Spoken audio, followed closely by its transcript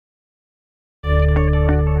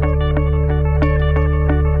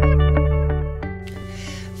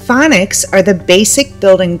Phonics are the basic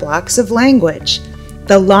building blocks of language.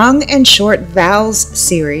 The Long and Short Vowels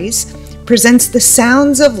series presents the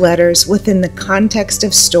sounds of letters within the context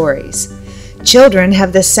of stories. Children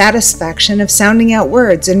have the satisfaction of sounding out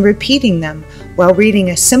words and repeating them while reading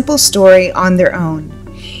a simple story on their own.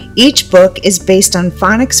 Each book is based on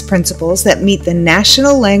phonics principles that meet the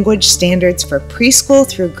national language standards for preschool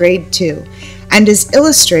through grade 2 and is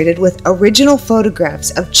illustrated with original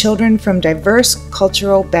photographs of children from diverse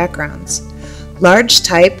cultural backgrounds. Large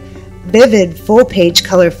type, vivid full-page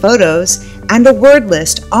color photos, and a word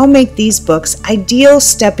list all make these books ideal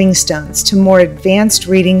stepping stones to more advanced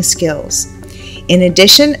reading skills. In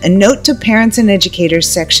addition, a Note to Parents and Educators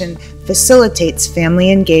section facilitates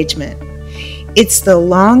family engagement. It's the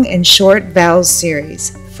Long and Short Vowels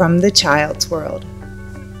series from the child's world.